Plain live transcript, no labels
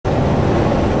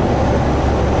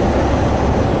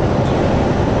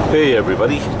Hey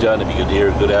everybody, Johnny B. Good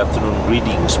here. Good afternoon.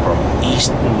 Greetings from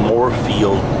East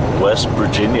Moorefield, West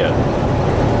Virginia.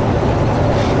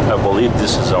 I believe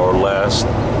this is our last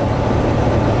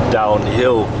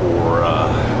downhill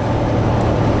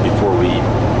before we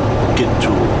get to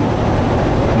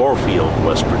Moorefield,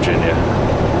 West Virginia.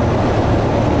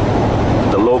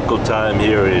 The local time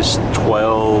here is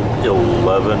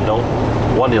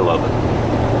 1:11.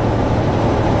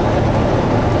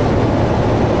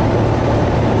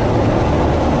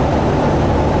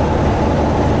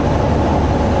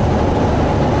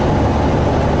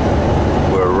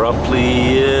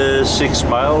 Roughly 6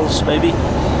 miles maybe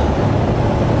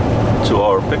to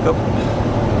our pickup.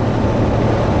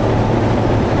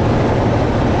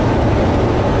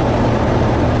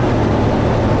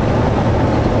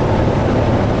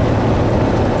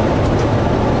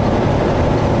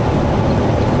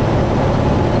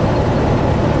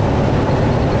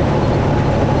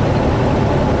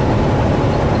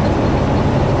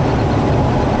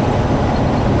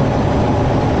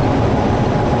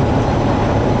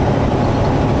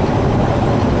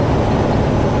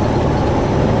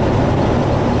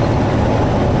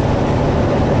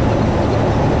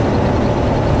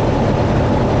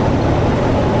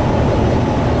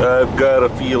 I've got a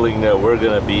feeling that we're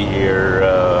gonna be here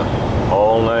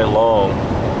all night long.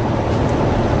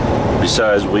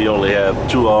 Besides, we only have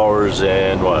 2 hours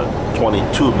and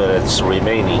 22 minutes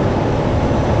remaining.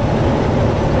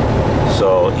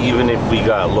 So even if we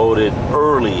got loaded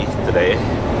early today,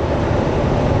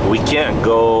 we can't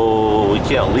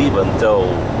leave until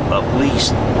at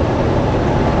least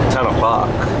 10 o'clock.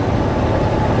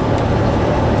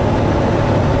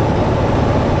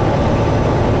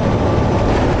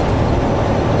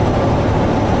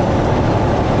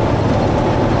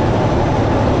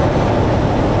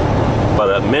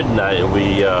 At midnight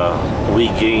we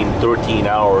gained 13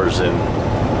 hours and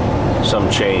some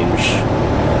change.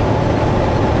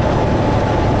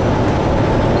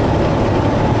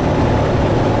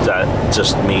 That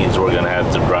just means we're gonna have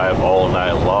to drive all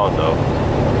night long though.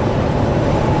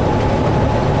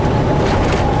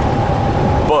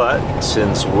 But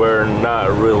since we're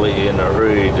not really in a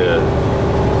hurry to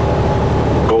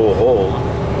go home,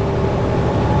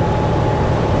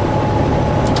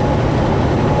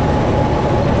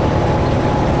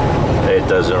 it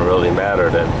doesn't really matter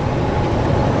then.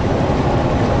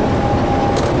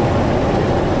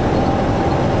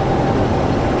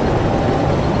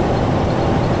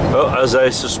 Well, as I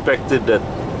suspected that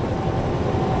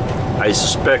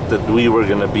we were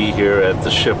going to be here at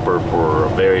the shipper for a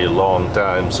very long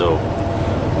time, so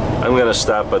I'm going to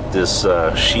stop at this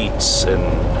Sheets and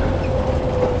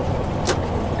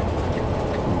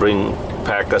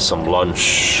pack us some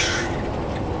lunch.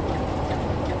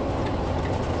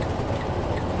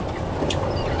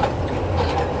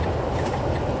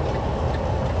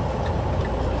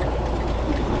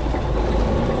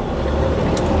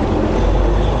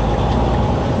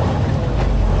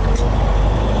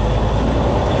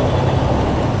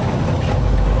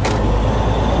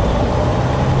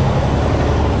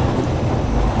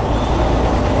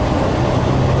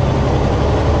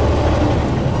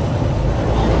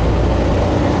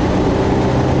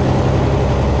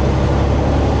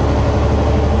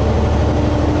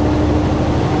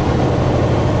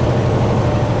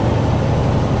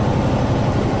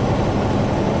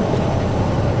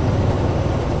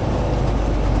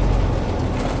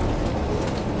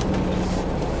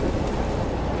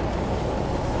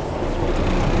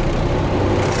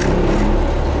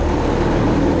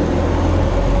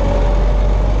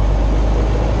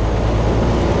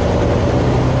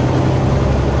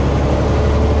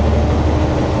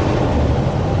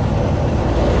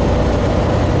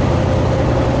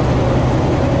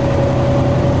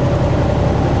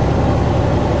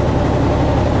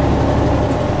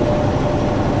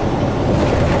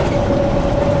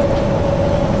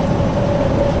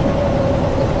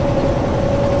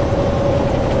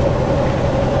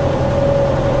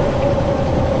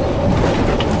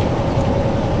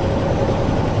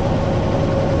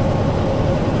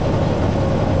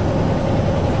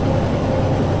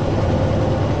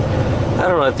 I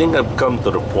don't know, I think I've come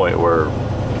to the point where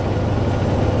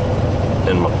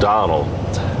in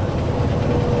McDonald's,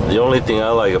 the only thing I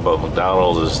like about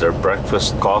McDonald's is their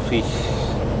breakfast coffee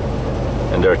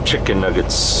and their chicken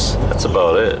nuggets. That's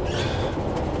about it.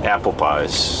 Apple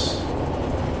pies.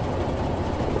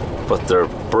 But their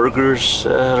burgers,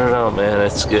 I don't know, man,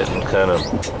 it's getting kind of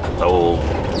old.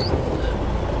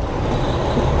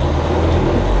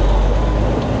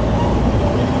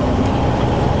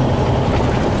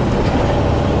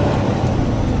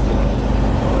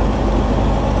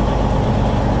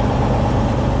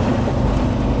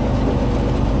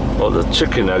 Well, the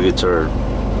chicken nuggets are,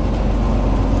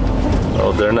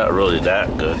 well, they're not really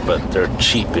that good, but they're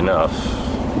cheap enough.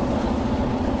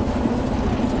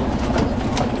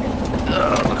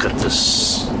 Look at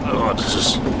this. Oh, this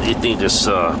is, you think this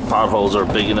potholes are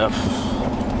big enough?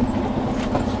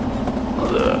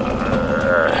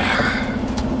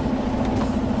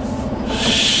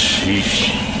 Sheesh.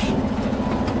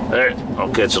 Alright, I'll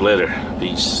catch you later.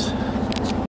 Peace.